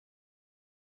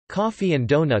Coffee and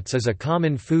donuts is a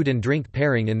common food and drink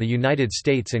pairing in the United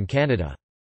States and Canada.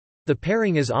 The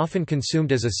pairing is often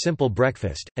consumed as a simple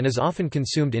breakfast, and is often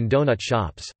consumed in donut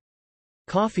shops.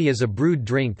 Coffee is a brewed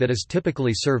drink that is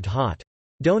typically served hot.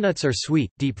 Donuts are sweet,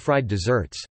 deep-fried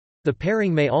desserts. The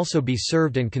pairing may also be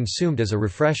served and consumed as a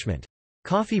refreshment.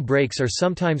 Coffee breaks are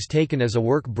sometimes taken as a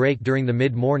work break during the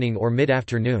mid-morning or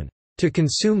mid-afternoon, to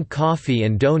consume coffee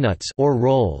and donuts or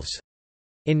rolls.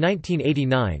 In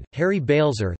 1989, Harry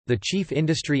Balzer, the chief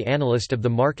industry analyst of the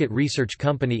market research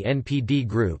company NPD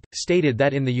Group, stated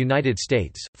that in the United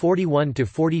States, 41 to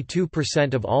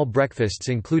 42% of all breakfasts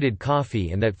included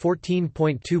coffee and that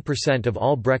 14.2% of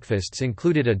all breakfasts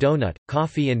included a donut.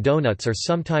 Coffee and donuts are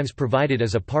sometimes provided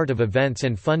as a part of events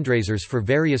and fundraisers for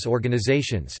various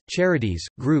organizations, charities,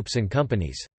 groups and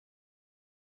companies.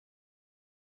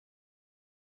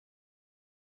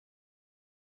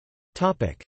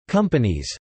 Companies.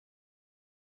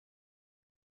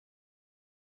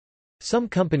 Some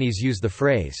companies use the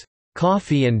phrase,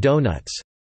 "coffee and donuts,"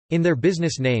 in their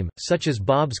business name, such as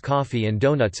Bob's Coffee and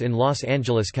Donuts in Los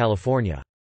Angeles, California.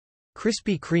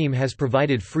 Krispy Kreme has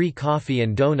provided free coffee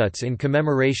and donuts in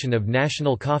commemoration of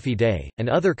National Coffee Day, and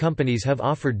other companies have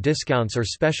offered discounts or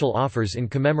special offers in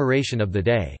commemoration of the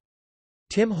day.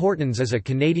 Tim Hortons is a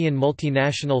Canadian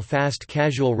multinational fast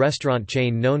casual restaurant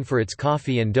chain known for its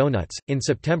coffee and donuts. In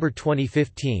September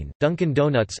 2015, Dunkin'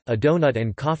 Donuts, a donut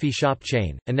and coffee shop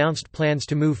chain, announced plans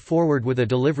to move forward with a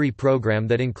delivery program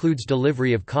that includes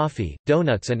delivery of coffee,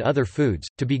 donuts, and other foods,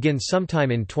 to begin sometime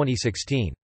in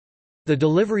 2016. The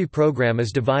delivery program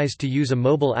is devised to use a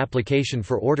mobile application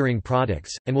for ordering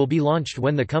products, and will be launched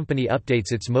when the company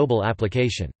updates its mobile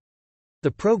application. The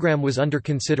program was under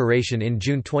consideration in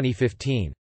June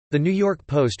 2015. The New York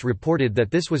Post reported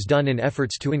that this was done in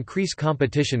efforts to increase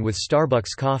competition with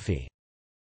Starbucks coffee.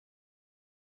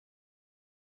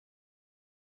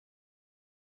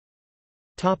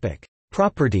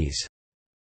 Properties.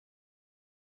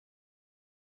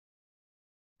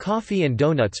 Coffee and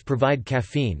donuts provide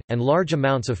caffeine, and large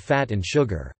amounts of fat and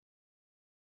sugar.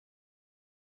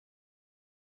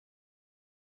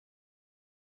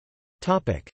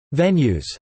 Venues.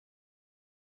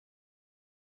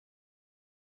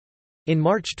 In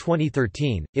March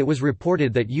 2013, it was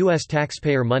reported that U.S.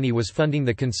 taxpayer money was funding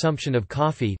the consumption of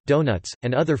coffee, donuts,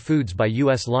 and other foods by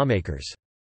U.S. lawmakers.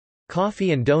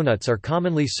 Coffee and donuts are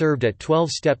commonly served at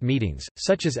 12-step meetings,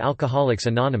 such as Alcoholics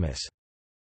Anonymous.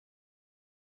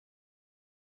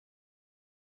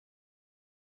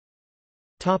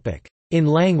 In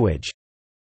language.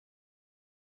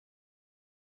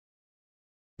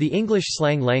 The English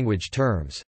slang language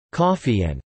terms,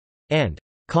 "coffee-in" and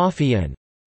 "coffee-in"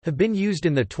 have been used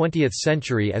in the 20th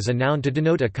century as a noun to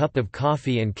denote a cup of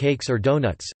coffee and cakes or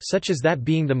donuts, such as that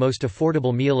being the most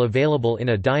affordable meal available in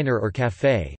a diner or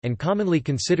café, and commonly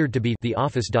considered to be the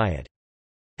office diet.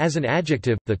 As an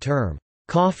adjective, the term,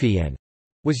 "coffee-in"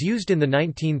 was used in the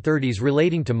 1930s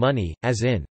relating to money, as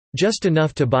in, "just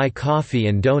enough to buy coffee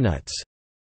and donuts,"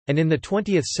 and in the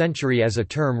 20th century as a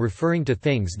term referring to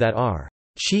things that are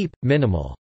cheap,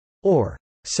 minimal, or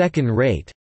second-rate.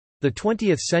 The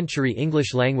 20th century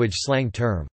English language slang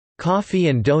term, "coffee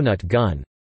and donut gun,"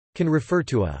 can refer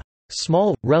to a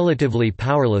small, relatively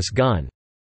powerless gun,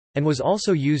 and was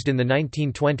also used in the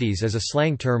 1920s as a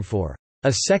slang term for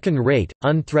a second-rate,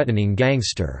 unthreatening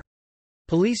gangster.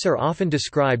 Police are often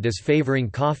described as favoring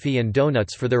coffee and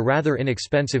donuts for their rather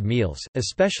inexpensive meals,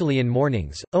 especially in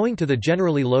mornings, owing to the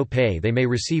generally low pay they may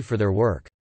receive for their work.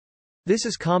 This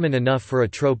is common enough for a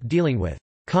trope dealing with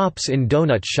cops in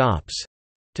donut shops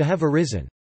to have arisen.